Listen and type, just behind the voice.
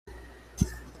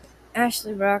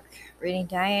Ashley Brock reading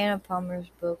Diana Palmer's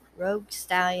book Rogue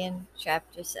Stallion,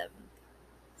 Chapter 7.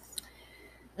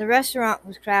 The restaurant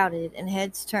was crowded, and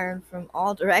heads turned from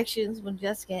all directions when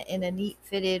Jessica, in a neat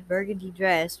fitted burgundy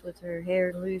dress with her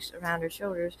hair loose around her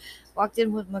shoulders, walked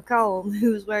in with McCollum,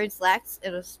 who was wearing slacks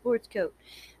and a sports coat.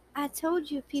 I told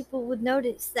you people would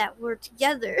notice that we're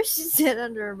together, she said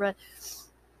under her breath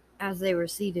as they were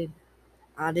seated.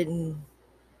 I didn't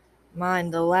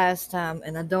mind the last time,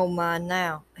 and I don't mind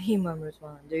now, he murmured,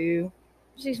 smiling. Do you?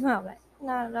 She smiled back.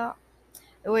 Not at all.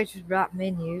 The waitress brought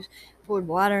menus, poured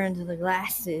water into the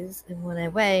glasses, and went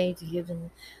away to give them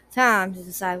time to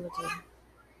decide what to.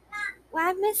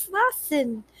 Why, Miss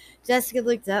Lawson! Jessica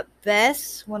looked up.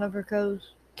 Bess, one of her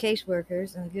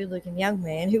caseworkers, and a good-looking young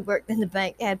man who worked in the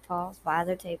bank, had paused by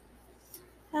their table.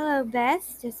 Hello,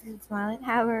 Bess, Jessica said, smiling.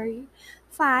 How are you?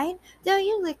 Fine. Don't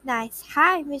you look nice?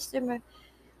 Hi,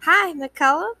 Hi,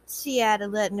 McCullough, she added,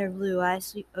 letting her blue eyes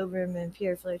sweep over him in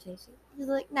pure flirtation. You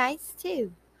look nice,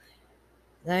 too.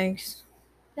 Thanks.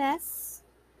 Bess?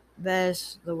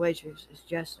 Bess, the waitress, is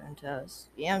gesturing to us.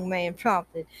 The young man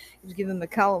prompted. He was giving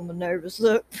McCollum a nervous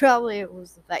look. Probably it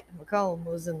was the fact that McCollum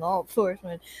was in law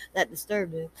enforcement that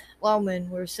disturbed him. Lawmen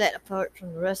were set apart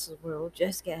from the rest of the world,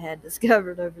 Jessica had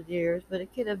discovered over the years, but it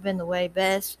could have been the way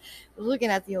Bess was looking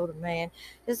at the older man.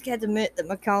 Jessica had to admit that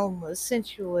McCollum was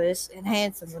sensuous and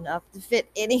handsome enough to fit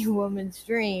any woman's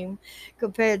dream.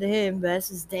 Compared to him,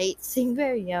 Bess's date seemed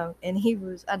very young, and he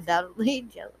was undoubtedly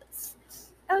jealous.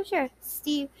 Oh, sure,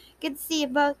 Steve. Good to see you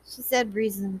both, she said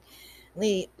breezily,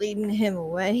 leading him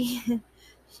away.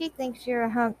 She thinks you're a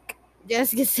hunk,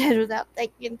 Jessica said without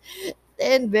thinking,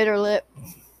 then bit her lip.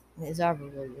 His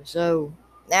eyebrows so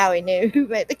now he knew who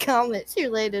made the comment. She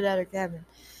related at her cabin.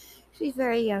 She's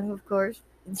very young, of course,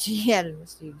 she added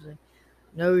mischievously.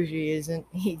 No, she isn't,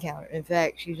 he countered. In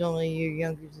fact, she's only a year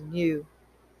younger than you.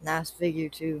 Nice figure,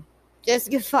 too.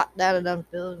 Jessica fought down an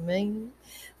unfeeling,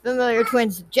 familiar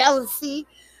twinge of jealousy.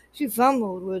 She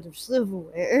fumbled with her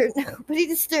silverware. Nobody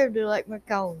disturbed her like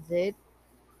McCollum did.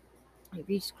 He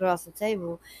reached across the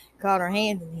table, caught her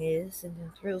hand in his,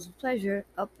 sending thrills of pleasure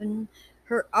up in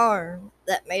her arm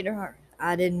that made her heart.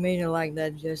 I didn't mean it like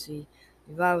that, Jessie.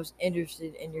 If I was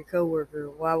interested in your coworker,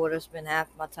 why would I spend half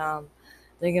my time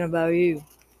thinking about you?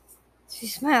 She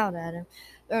smiled at him,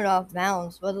 thrown off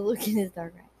balance by the look in his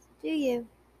dark eyes. Do you?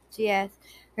 She asked.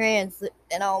 Her hand slipped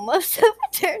and almost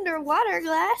overturned her water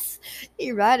glass.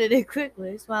 He righted it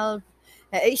quickly, smiled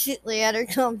patiently at her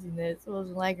clumsiness. It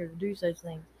wasn't like her to do such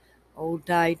things. Hold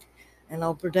tight, and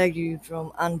I'll protect you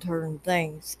from unturned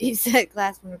things, he said,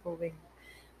 clasping her cold fingers.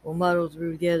 We'll muddle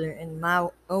through together in my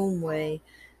own way.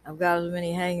 I've got as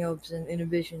many hang-ups and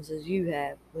inhibitions as you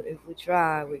have, but if we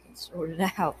try, we can sort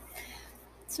it out.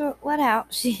 So what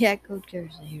out? She echoed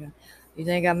curiously. You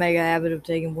think I make a habit of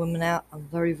taking women out? I'm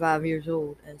 35 years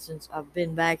old, and since I've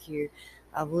been back here,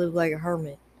 I've lived like a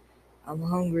hermit. I'm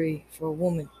hungry for a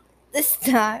woman. This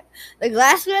time, the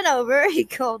glass went over. He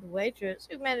called the waitress,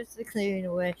 who managed to clear it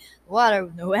away the water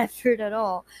with no effort at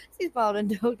all. She smiled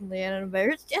indulgently at an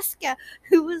embarrassed Jessica,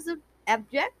 who was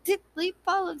abjectly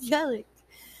apologetic.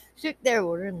 Shook their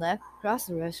order and left. Across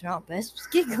the restaurant, Bess was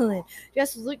giggling.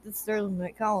 Jessica looked at Sterling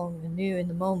McCollum and knew in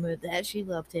the moment that she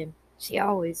loved him. She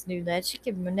always knew that she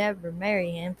could never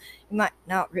marry him. He might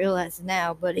not realize it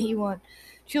now, but he wanted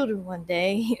children one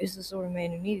day. He was the sort of man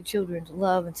who needed children to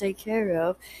love and take care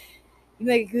of. You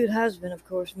make a good husband, of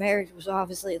course. Marriage was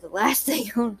obviously the last thing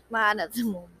on his mind at the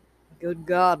moment. Good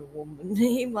God, woman,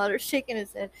 he muttered, shaking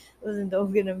his head with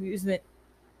indulgent amusement.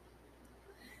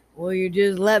 Will you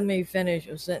just let me finish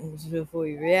a sentence before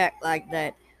you react like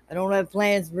that? I don't have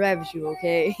plans to ravish you,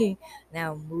 okay?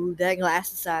 Now move that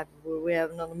glass aside before we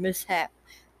have another mishap.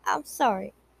 I'm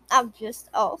sorry. I'm just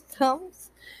all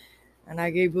thumbs. And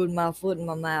I keep putting my foot in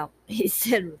my mouth, he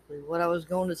said roughly. What I was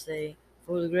going to say,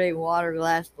 for the great water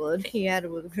glass blood, he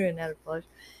added with a grin at her flush,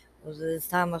 was that it's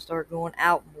time I start going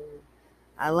out more.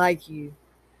 I like you.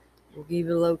 We'll keep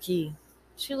it low key.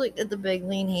 She looked at the big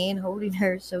lean hand holding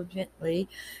hers so gently.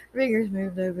 Fingers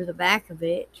moved over the back of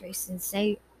it,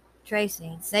 savoring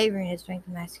its strength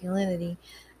and masculinity.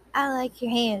 I like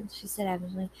your hands, she said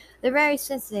absently. They're very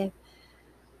sensitive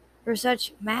for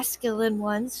such masculine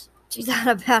ones. She thought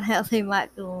about how they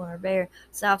might feel on her bare,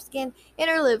 soft skin, and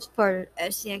her lips parted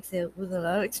as she exhaled with an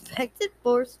unexpected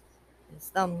force. His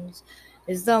thumbs,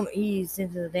 his thumb eased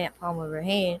into the damp palm of her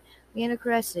hand, began to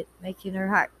caress it, making her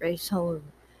heart race all over.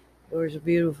 Yours are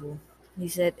beautiful, he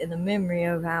said, in the memory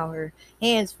of how her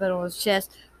hands fell on his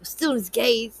chest, but still in his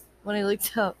gaze when he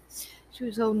looked up. She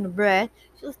was holding her breath.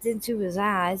 She looked into his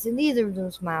eyes, and neither of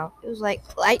them smiled. It was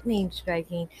like lightning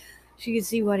striking. She could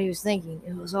see what he was thinking.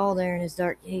 It was all there in his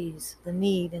dark gaze, the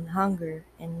need and hunger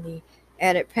and the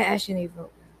added passion he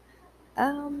felt.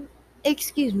 Um,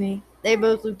 excuse me. They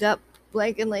both looked up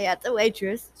blankly at the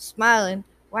waitress, smiling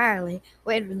wryly,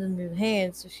 waiting for them to move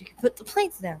hands so she could put the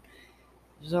plates down.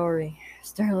 Sorry,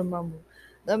 Sterling mumbled.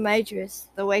 The waitress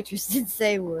didn't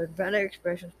say a word, but her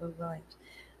expression spoke volumes.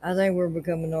 I think we're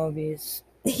becoming obvious.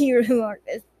 He remarked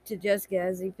to Jessica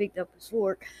as he picked up his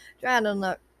fork, trying to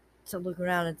look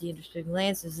around at the interested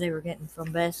glances they were getting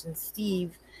from Bess and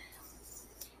Steve.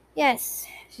 Yes,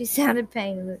 she sounded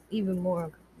pained and looked even more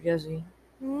uncomfortable. Jessie,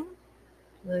 hmm?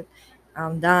 Look,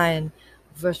 I'm dying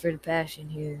of frustrated passion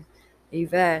here.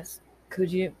 Eve asked,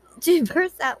 could you? She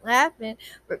burst out laughing,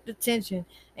 broke the tension,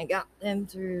 and got them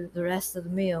through the rest of the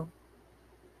meal.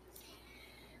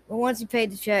 But once he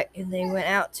paid the check and they went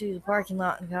out to the parking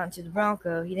lot and got into the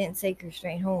Bronco, he didn't take her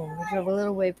straight home. He drove a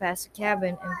little way past the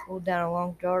cabin and pulled down a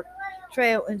long, dark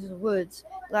trail into the woods,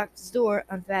 locked his door,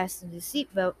 unfastened his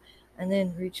seatbelt, and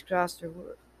then reached across her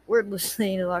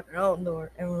wordlessly to lock her own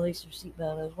door and release her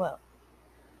seatbelt as well.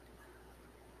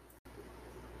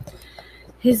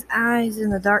 His eyes in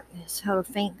the darkness held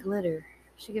a faint glitter.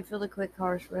 She could feel the quick,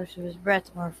 harsh rush of his breath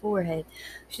on her forehead.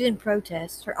 She didn't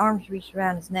protest. Her arms reached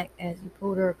around his neck as he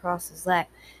pulled her across his lap.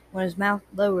 When his mouth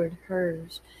lowered,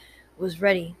 hers was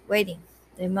ready, waiting.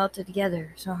 They melted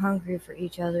together, so hungry for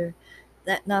each other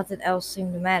that nothing else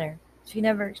seemed to matter. She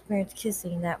never experienced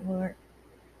kisses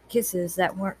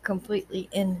that weren't completely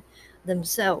in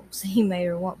themselves. He made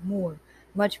her want more,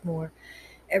 much more.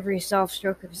 Every soft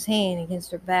stroke of his hand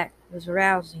against her back was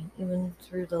arousing, even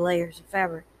through the layers of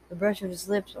fabric. The brush of his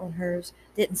lips on hers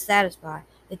didn't satisfy.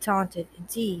 It taunted and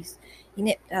teased. He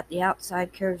nipped at the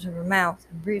outside curves of her mouth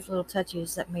in brief little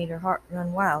touches that made her heart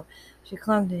run wild. She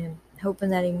clung to him,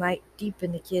 hoping that he might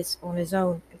deepen the kiss on his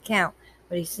own account,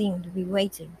 but he seemed to be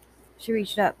waiting. She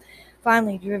reached up,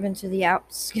 finally driven to the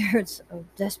outskirts of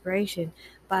desperation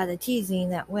by the teasing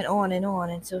that went on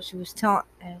until she was taut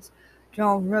as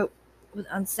drawn rope with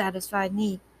unsatisfied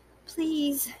need.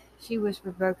 Please, she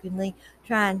whispered brokenly,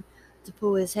 trying to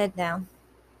pull his head down.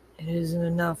 It isn't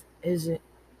enough, is it?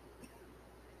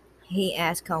 He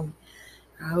asked calmly.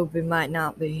 I hope it might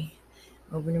not be.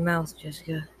 Open your mouth,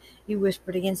 Jessica. He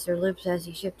whispered against her lips as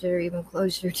he shifted her even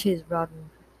closer to his broad one.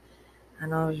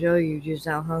 And I'll show you just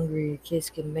how hungry a kiss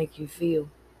can make you feel.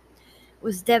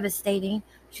 Was devastating.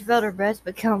 She felt her breath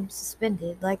become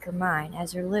suspended, like her mind,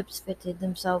 as her lips fitted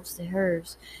themselves to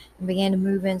hers and began to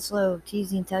move in slow,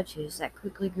 teasing touches that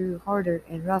quickly grew harder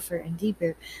and rougher and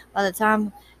deeper. By the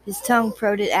time his tongue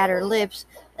prodded at her lips,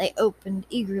 they opened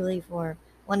eagerly for him.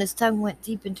 When his tongue went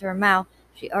deep into her mouth,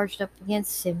 she arched up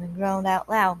against him and groaned out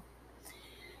loud.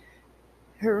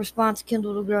 Her response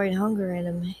kindled a growing hunger in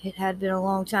him. It had been a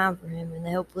long time for him, and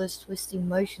the helpless, twisting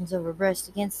motions of her breast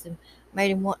against him made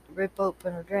him want to rip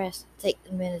open her dress and take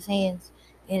them in his hands,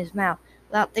 in his mouth.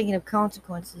 Without thinking of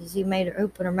consequences, he made her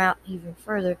open her mouth even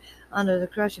further under the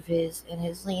crush of his, and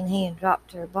his lean hand dropped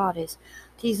to her bodice,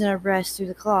 teasing her breast through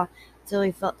the cloth until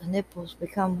he felt the nipples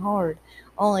become hard.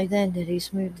 Only then did he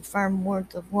smooth the firm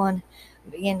warmth of one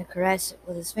and began to caress it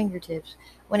with his fingertips.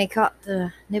 When he caught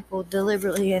the nipple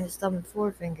deliberately in his thumb and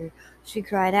forefinger, she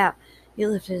cried out. He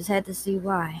lifted his head to see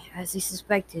why. As he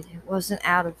suspected, it wasn't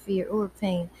out of fear or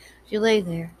pain. She lay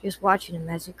there, just watching him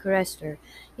as he caressed her.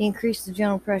 He increased the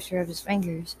gentle pressure of his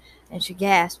fingers, and she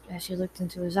gasped as she looked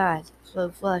into his eyes. A slow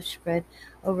flush spread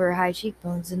over her high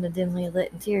cheekbones in the dimly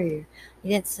lit interior. He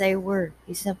didn't say a word.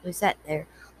 He simply sat there,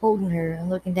 holding her and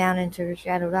looking down into her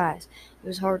shadowed eyes. It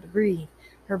was hard to breathe.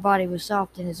 Her body was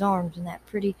soft in his arms, and that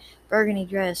pretty burgundy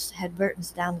dress had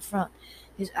buttons down the front.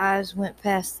 His eyes went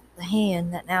past the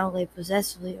hand that now lay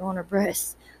possessively on her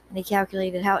breast, and he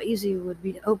calculated how easy it would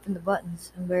be to open the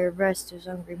buttons and bear her breast to his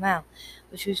hungry mouth.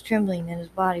 But she was trembling, and his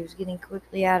body was getting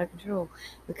quickly out of control.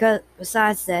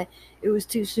 Besides that, it was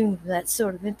too soon for that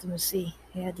sort of intimacy.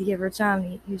 He had to give her time to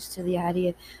get used to the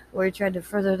idea where he tried to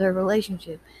further their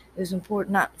relationship. It was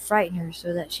important not to frighten her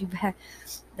so that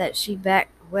she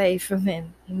backed away from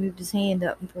him. He moved his hand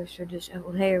up and pushed her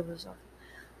disheveled hair was off.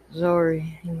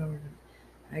 Sorry, he murmured.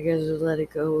 I guess I let it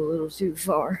go a little too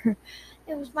far.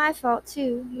 It was my fault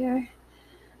too. You're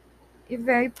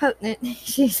very potent,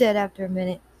 she said after a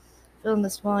minute, feeling the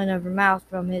swelling of her mouth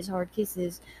from his hard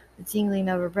kisses, the tingling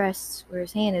of her breasts where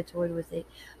his hand had toyed with it.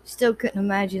 She still couldn't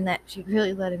imagine that she'd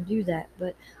really let him do that,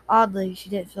 but oddly she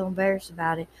didn't feel embarrassed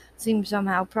about it. It seemed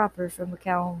somehow proper for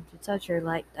McCallum to touch her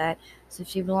like that, as if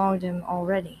she belonged to him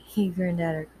already. He grinned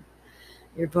at her.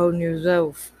 You're potent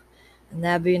yourself. And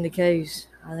that being the case,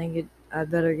 I'd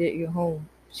better get you home.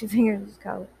 She fingered his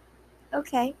collar.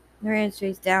 Okay. Her hands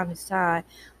chased down his tie,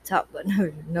 top button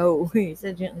over. No, he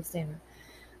said gently, stammering.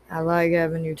 I like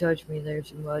having you touch me there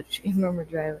too much, he murmured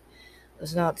dryly.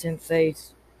 Let's not tempt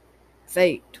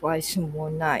fate twice in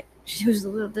one night. She was a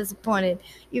little disappointed,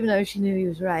 even though she knew he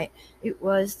was right. It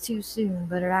was too soon,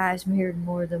 but her eyes mirrored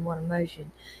more than one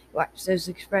emotion. He watched those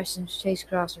expressions chase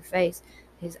across her face,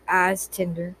 his eyes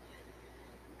tender,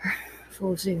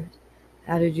 full of secrets.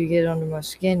 How did you get under my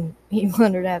skin? He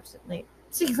wondered absently.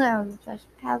 She glanced at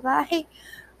the Have I?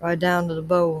 Right down to the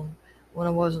bone. When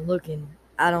I wasn't looking.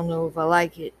 I don't know if I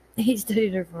like it. He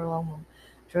studied her for a long moment.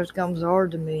 Trust comes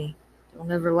hard to me.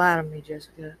 Don't ever lie to me,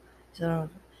 Jessica. So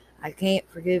I can't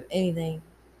forgive anything.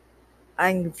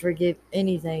 I can forgive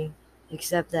anything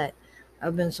except that.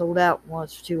 I've been sold out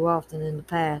once too often in the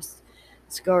past.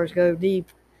 The scars go deep,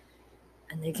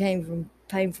 and they came from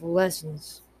painful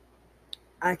lessons.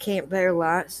 I can't bear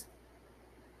lies.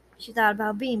 She thought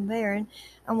about being barren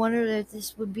and wondered if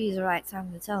this would be the right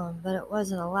time to tell him. But it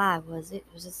wasn't a lie, was it?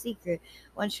 It was a secret,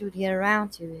 one she would get around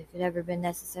to if it ever been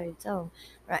necessary to tell him.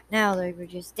 Right now, they were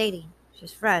just dating,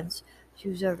 just friends. She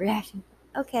was overreacting.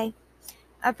 Okay,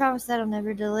 I promise that I'll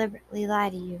never deliberately lie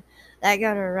to you. That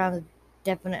got her around the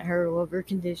definite hurdle of her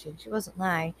condition. She wasn't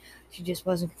lying, she just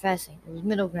wasn't confessing. It was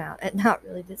middle ground and not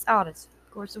really dishonest.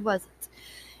 Of course, it wasn't.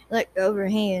 He let go of her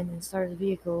hand and started the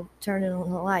vehicle, turning on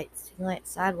the lights. He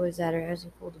glanced sideways at her as he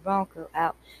pulled the Bronco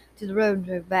out to the road and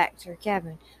drove back to her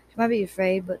cabin. She might be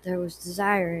afraid, but there was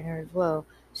desire in her as well.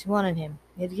 She wanted him.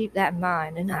 He had to keep that in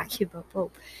mind and not give up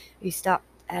hope. He stopped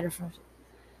at her front.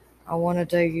 I want to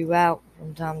take you out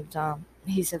from time to time,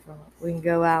 he said firmly. We can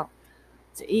go out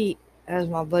to eat as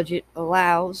my budget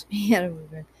allows. He had a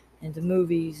movement into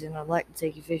movies, and I'd like to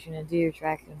take you fishing and deer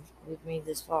tracking with me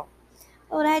this fall.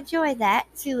 Oh, would I enjoy that?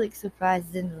 She looked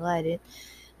surprised and delighted.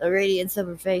 The radiance of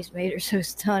her face made her so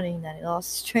stunning that he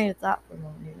lost his train of thought for a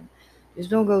moment. Just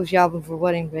don't go shopping for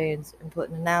wedding bands and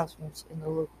putting announcements in the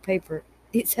local paper,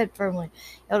 he said firmly.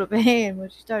 He held up a hand when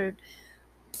she started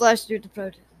flustered to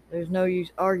protest. There's no use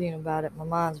arguing about it. My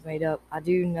mind's made up. I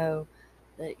do know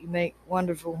that you make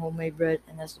wonderful homemade bread,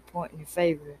 and that's the point in your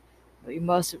favor. But you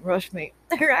mustn't rush me.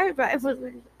 Her eyebrow was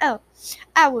like, oh,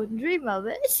 I wouldn't dream of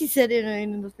it, she said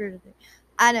in the spirit of it.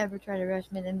 I never try to rush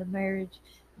men into marriage.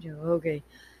 Joe, okay,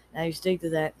 now you stick to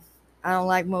that. I don't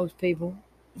like most people,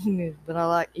 but I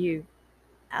like you.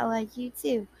 I like you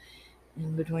too.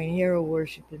 In between hero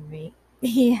worship and me,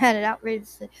 he had it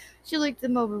outrageously. She looked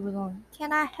him over with on.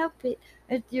 Can I help it?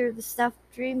 If you're the stuff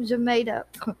dreams are made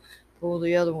up. Pull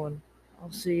the other one.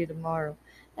 I'll see you tomorrow.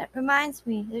 That reminds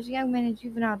me, there's a young man in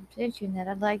juvenile detention that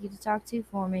I'd like you to talk to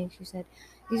for me, she said.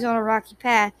 He's on a rocky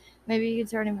path. Maybe you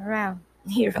can turn him around.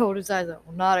 He rolled his eyes up.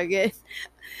 Well, not again.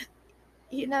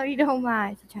 You know you don't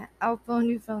mind. I'll phone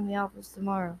you from the office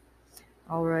tomorrow.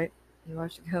 All right. You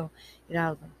watch it go. Get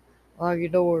out of them. Lock your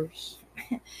doors.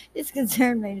 His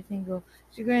concern made her tingle.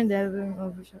 She grinned at him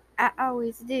over her shoulder. I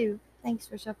always do. Thanks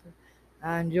for supper.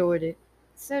 I enjoyed it.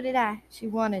 So did I. She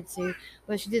wanted to,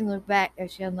 but she didn't look back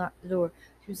as she unlocked the door.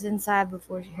 She was inside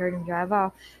before she heard him drive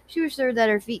off. She was sure that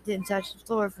her feet didn't touch the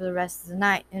floor for the rest of the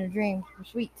night, and her dreams were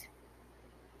sweet.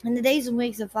 In the days and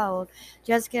weeks that followed,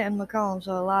 Jessica and McCollum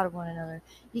saw a lot of one another.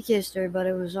 He kissed her, but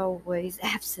it was always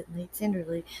absently,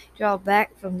 tenderly. Drawn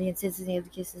back from the intensity of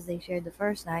the kisses they shared the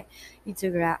first night, he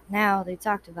took her out. Now they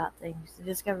talked about things. They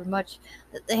discovered much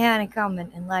that they had in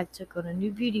common, and life took on a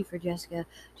new beauty for Jessica.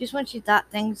 Just when she thought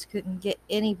things couldn't get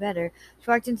any better, she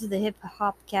walked into the hip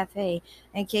hop cafe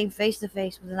and came face to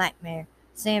face with a nightmare.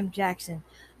 Sam Jackson.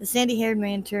 The sandy haired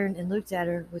man turned and looked at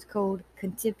her with cold,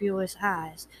 contemptuous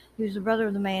eyes. He was the brother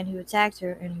of the man who attacked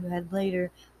her and who had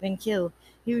later been killed.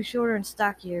 He was shorter and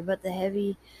stockier, but the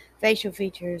heavy facial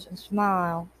features and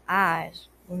smile eyes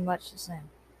were much the same.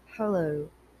 Hello,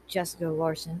 Jessica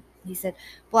Larson, he said,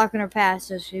 blocking her path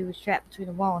so she was trapped between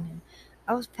the wall and him.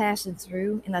 I was passing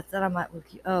through, and I thought I might look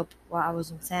you up while I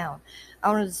was in town. I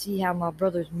wanted to see how my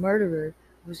brother's murderer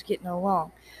was getting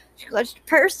along. She clutched a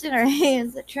purse in her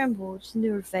hands that trembled. She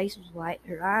knew her face was white,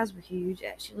 her eyes were huge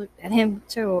as she looked at him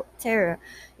with terror.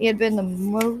 He had been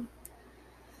the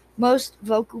most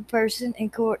vocal person in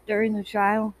court during the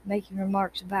trial, making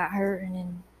remarks about her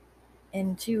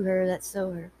and to her that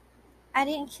stole her. I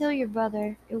didn't kill your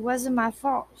brother. It wasn't my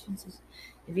fault, she insisted.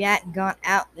 If you hadn't gone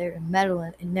out there and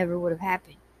meddling, it never would have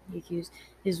happened, he accused,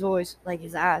 his voice like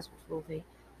his eyes were full of hate.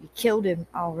 You killed him,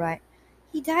 all right.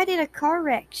 He died in a car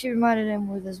wreck, she reminded him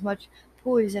with as much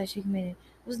poise as she commanded.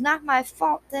 It was not my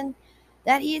fault, then,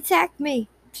 that he attacked me.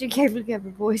 She carefully kept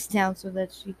her voice down so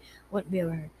that she wouldn't be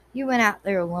overheard. You went out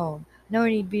there alone,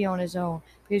 knowing he'd be on his own,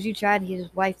 because you tried to get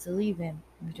his wife to leave him.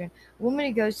 A woman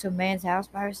who goes to a man's house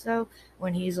by herself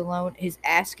when he's alone is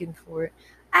asking for it.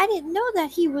 I didn't know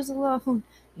that he was alone.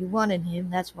 You wanted him,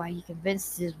 that's why he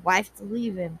convinced his wife to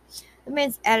leave him. The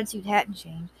man's attitude hadn't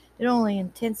changed. It only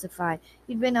intensified.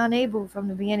 He'd been unable from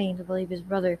the beginning to believe his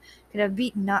brother could have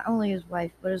beaten not only his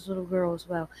wife, but his little girl as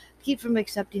well. To keep from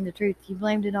accepting the truth, he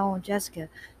blamed it all on Jessica.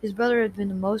 His brother had been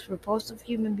the most repulsive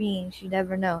human being she'd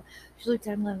ever known. She looked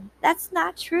at him and laughed. That's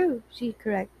not true, she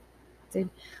corrected.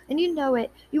 And you know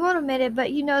it. You won't admit it,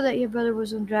 but you know that your brother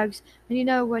was on drugs, and you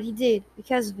know what he did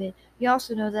because of it. You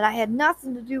also know that I had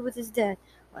nothing to do with his death.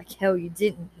 Like hell you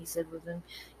didn't, he said with him.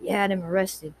 You had him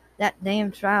arrested. That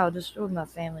damn trial destroyed my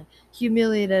family,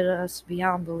 humiliated us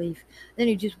beyond belief. Then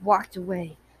you just walked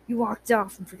away. You walked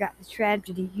off and forgot the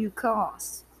tragedy you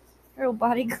caused. Her whole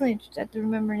body clenched at the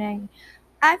remembering agony.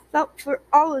 I felt for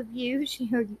all of you, she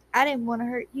argued. I didn't want to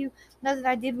hurt you. Nothing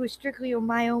I did was strictly on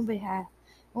my own behalf.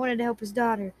 I wanted to help his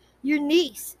daughter. Your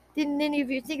niece. Didn't any of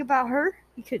you think about her?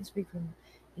 He couldn't speak for him.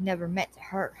 He never meant to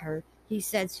hurt her. He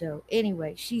said so.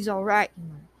 Anyway, she's all right, he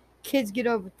murmured. Kids get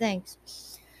over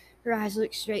things. Her eyes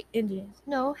looked straight into his.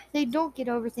 No, they don't get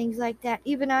over things like that.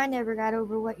 Even I never got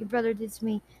over what your brother did to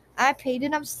me. I paid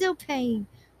and I'm still paying.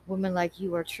 Women like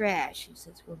you are trash, he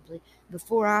said scornfully.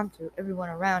 Before I'm through, everyone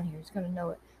around here is going to know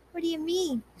it. What do you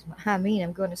mean? I mean,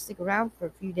 I'm going to stick around for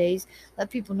a few days, let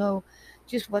people know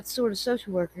just what sort of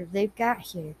social worker they've got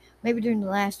here. Maybe during the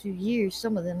last few years,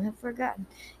 some of them have forgotten.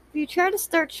 If you try to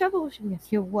start trouble with me,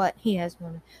 you'll what? He asked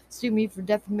one. Sue me for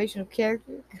defamation of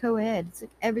character? Go ahead. It's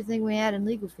like everything we had in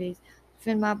legal fees to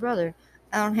defend my brother.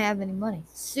 I don't have any money.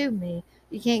 Sue me.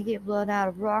 You can't get blood out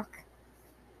of rock.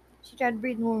 She tried to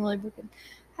breathe normally, but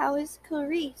how is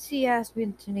Clarice? She asked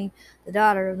Bethany, the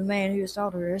daughter of the man who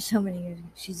assaulted her so many years ago.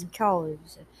 She's in college, he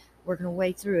said, working her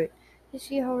way through it. Is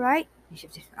she all right?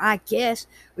 I guess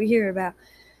we hear about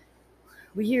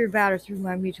her through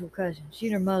my mutual cousin. She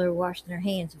and her mother washed their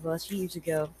hands of us years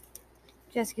ago.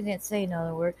 Jessica didn't say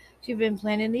another word. She'd been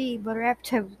planning to eat, but her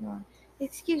appetite was gone.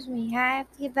 Excuse me, I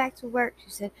have to get back to work, she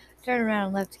said, turned around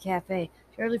and left the cafe.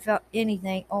 She hardly felt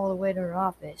anything all the way to her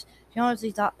office. She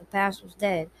honestly thought the past was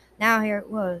dead. Now here it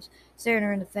was, staring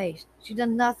her in the face. She'd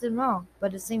done nothing wrong,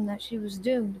 but it seemed that she was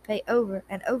doomed to pay over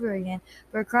and over again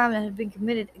for a crime that had been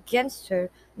committed against her,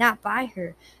 not by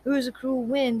her. It was a cruel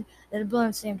wind that had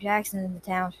blown Sam Jackson into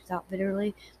town, she thought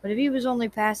bitterly. But if he was only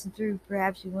passing through,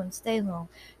 perhaps he wouldn't stay long.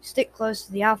 Stick close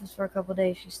to the office for a couple of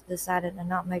days, she decided, and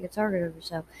not make a target of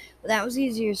herself. But that was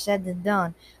easier said than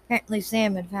done. Apparently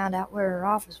Sam had found out where her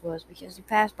office was because he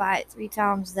passed by it 3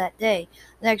 times that day.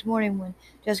 The next morning when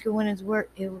Jessica went into work,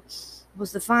 it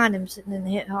was to find him sitting in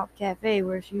the Hip Hop Cafe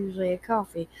where she usually had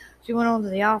coffee. She went on to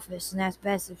the office and asked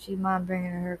Bess if she'd mind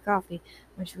bringing her coffee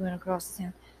when she went across the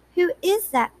town. Who is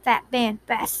that fat man,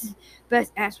 Bess?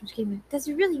 Bess asked when she came in. Does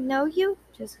he really know you?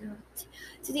 Jessica.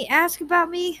 Did he ask about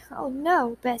me? Oh,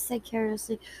 no, Bess said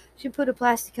carelessly. She put a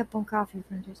plastic cup on coffee in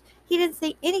front of her. He didn't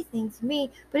say anything to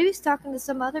me, but he was talking to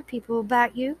some other people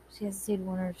about you. She hesitated,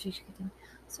 wondering if she should continue.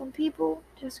 Some people?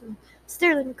 Jessica.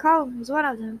 Sterling McCollum was one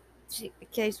of them. The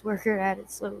caseworker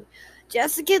added slowly.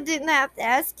 Jessica didn't have to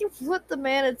ask if what the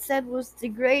man had said was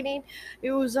degrading.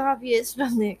 It was obvious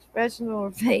from the expression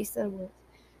on her face that it was.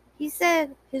 He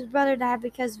said his brother died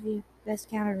because of you, Bess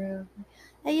countered.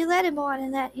 That you let him on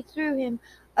and that you threw him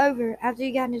over after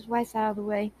you got his wife out of the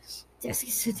way.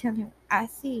 Jessica sat down there. I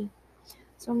see.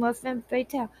 So my femme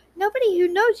fatale. Nobody who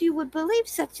knows you would believe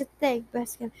such a thing,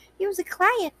 Jessica. He was a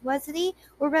client, wasn't he?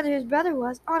 Or rather his brother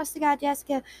was. Honest to God,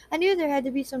 Jessica, I knew there had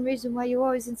to be some reason why you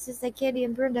always insist that Candy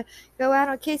and Brenda go out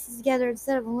on cases together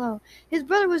instead of alone. His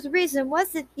brother was the reason,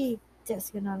 wasn't he?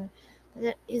 Jessica nodded. But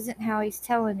that isn't how he's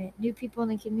telling it. New people in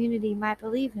the community might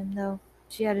believe him, though.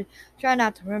 She had to try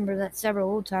not to remember that several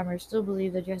old-timers still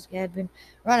believed that Jessica had been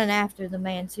running after the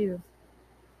man, too.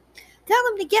 Tell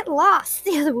him to get lost,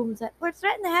 the other woman said. Or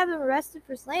threaten to have him arrested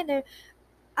for slander.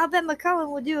 I'll bet McCullum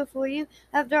will do it for you.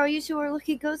 After all, you two are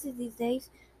looking ghosty these days.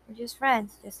 We're just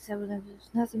friends, Jessica said with emphasis.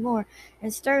 Nothing more.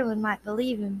 And Sterling might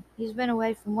believe him. He's been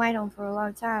away from Whitehall for a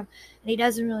long time, and he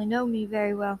doesn't really know me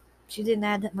very well. She didn't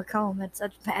add that McCollum had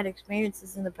such bad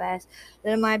experiences in the past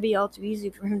that it might be all too easy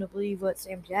for him to believe what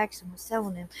Sam Jackson was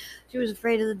telling him. She was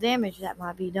afraid of the damage that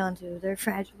might be done to their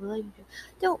fragile relationship.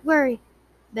 Don't worry,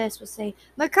 Bess was saying.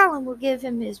 McCollum will give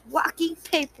him his walking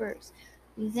papers.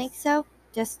 You think so?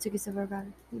 Jess took a sip of her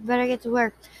coffee. You better get to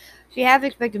work. She half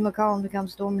expected McCollum to come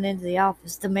storming into the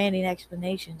office, demanding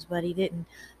explanations, but he didn't.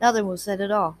 Nothing was said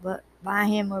at all, but by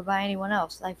him or by anyone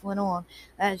else. Life went on,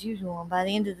 as usual, and by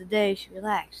the end of the day she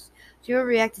relaxed. Joe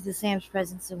reacted to Sam's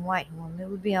presence in Whitehorn. It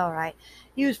would be all right.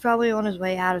 He was probably on his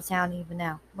way out of town even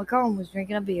now. McCollum was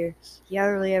drinking a beer. He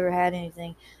hardly ever had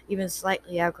anything, even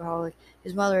slightly alcoholic.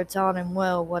 His mother had taught him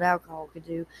well what alcohol could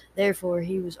do. Therefore,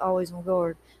 he was always on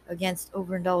guard against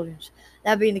overindulgence.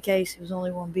 That being the case, it was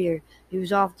only one beer. He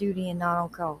was off duty and not on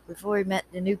call. Before he met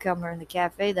the newcomer in the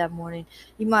cafe that morning,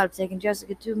 he might have taken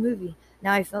Jessica to a movie.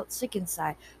 Now he felt sick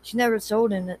inside. She never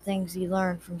told him the things he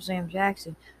learned from Sam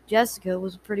Jackson. Jessica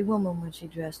was a pretty woman when she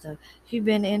dressed up. She'd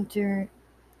been entering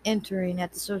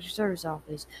at the social service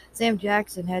office. Sam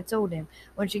Jackson had told him.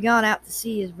 When she'd gone out to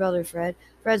see his brother Fred,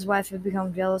 Fred's wife had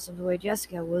become jealous of the way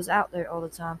Jessica was out there all the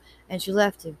time, and she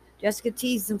left him. Jessica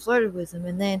teased and flirted with him,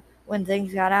 and then, when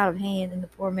things got out of hand and the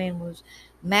poor man was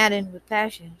maddened with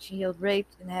passion, she yelled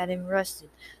raped and had him arrested.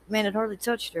 The man had hardly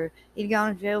touched her. He'd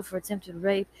gone to jail for attempted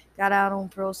rape, got out on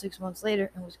parole 6 months later,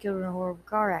 and was killed in a horrible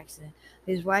car accident.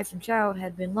 His wife and child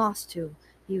had been lost to him.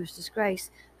 He was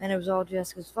disgraced, and it was all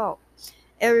Jessica's fault.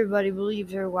 Everybody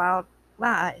believed her wild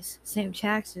lies. Sam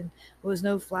Jackson was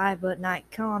no fly-by-night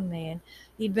con man.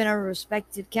 He'd been a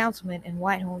respected councilman in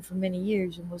Whitehorn for many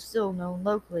years and was still known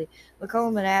locally.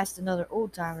 McCollum had asked another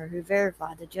old-timer who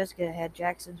verified that Jessica had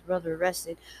Jackson's brother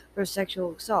arrested for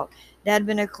sexual assault. It had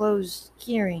been a closed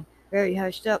hearing, very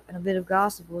hushed up, and a bit of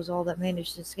gossip was all that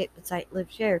managed to escape the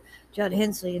tight-lipped sheriff, Judd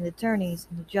Hensley, and the attorneys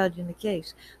and the judge in the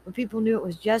case. But people knew it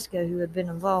was Jessica who had been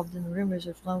involved, and the rumors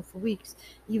had flown for weeks,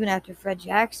 even after Fred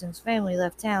Jackson's family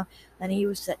left town and he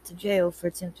was sent to jail for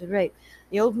attempted rape.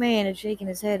 The old man had shaken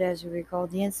his head as he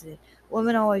recalled the incident.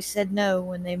 Women always said no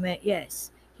when they meant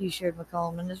yes, he assured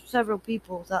McCollum, and several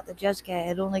people thought that Jessica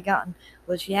had only gotten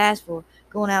what she asked for,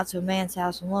 going out to a man's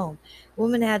house alone.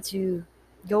 Women had to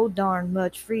go darn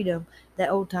much freedom, that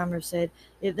old-timer said.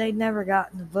 If they'd never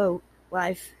gotten the vote,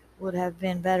 life would have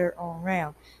been better all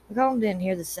around. McCollum didn't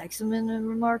hear the sexism in the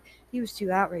remark. He was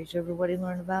too outraged over what he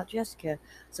learned about Jessica.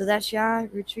 So that shy,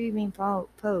 retrieving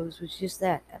pose was just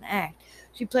that, an act.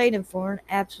 She played him for an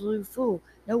absolute fool.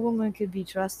 No woman could be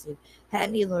trusted.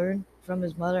 Hadn't he learned from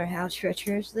his mother how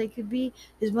treacherous they could be?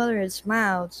 His mother had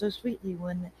smiled so sweetly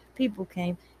when people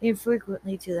came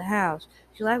infrequently to the house.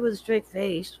 She lied with a straight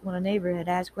face when a neighbor had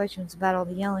asked questions about all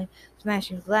the yelling,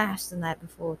 smashing of glass the night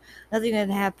before. Nothing had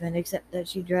happened except that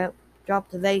she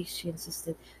dropped the vase, she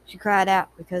insisted. She cried out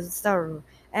because it startled her.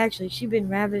 Actually, she'd been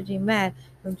ravaging mad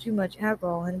from too much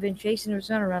alcohol and had been chasing her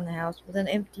son around the house with an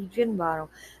empty gin bottle.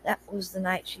 That was the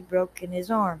night she broke in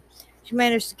his arm. She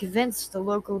managed to convince the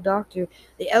local doctor,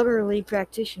 the elderly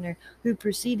practitioner who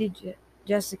preceded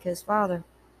Jessica's father,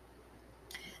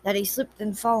 that he slipped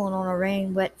and fallen on a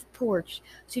rain-wet porch.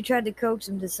 She tried to coax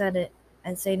him to set it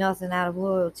and say nothing out of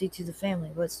loyalty to the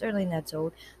family, but Sterling had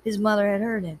told his mother had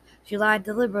heard him. She lied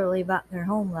deliberately about their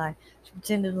home life. She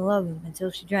pretended to love him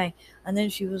until she drank, and then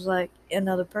she was like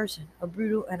another person, a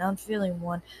brutal and unfeeling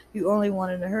one who only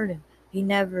wanted to hurt him. He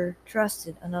never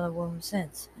trusted another woman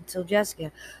since, until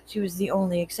Jessica. She was the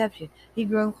only exception. He'd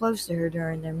grown close to her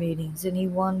during their meetings, and he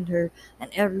wanted her in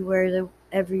every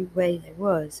way there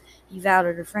was. He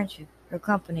valued her friendship, her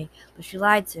company, but she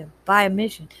lied to him, by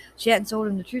omission. She hadn't told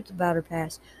him the truth about her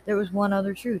past. There was one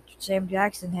other truth Sam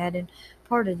Jackson had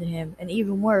imparted to him, and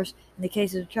even worse, in the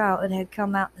case of the trial, it had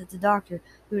come out that the doctor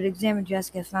who had examined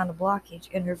Jessica found a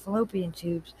blockage in her fallopian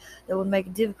tubes that would make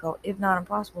it difficult, if not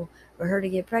impossible, for her to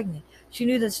get pregnant. She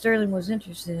knew that Sterling was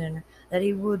interested in her, that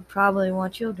he would probably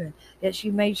want children, yet she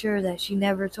made sure that she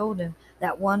never told him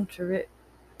that one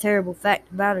terrible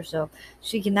fact about herself.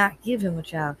 She could not give him a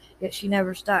child, yet she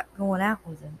never stopped going out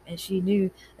with him, and she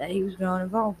knew that he was growing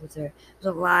involved with her. It was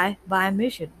a lie by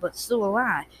omission, but still a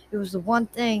lie. It was the one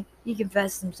thing he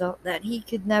confessed himself that he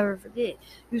could never forget.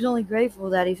 He was only grateful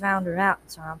that he found her out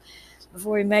in time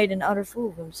before he made an utter fool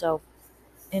of himself.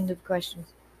 End of questions.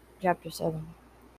 Chapter 7.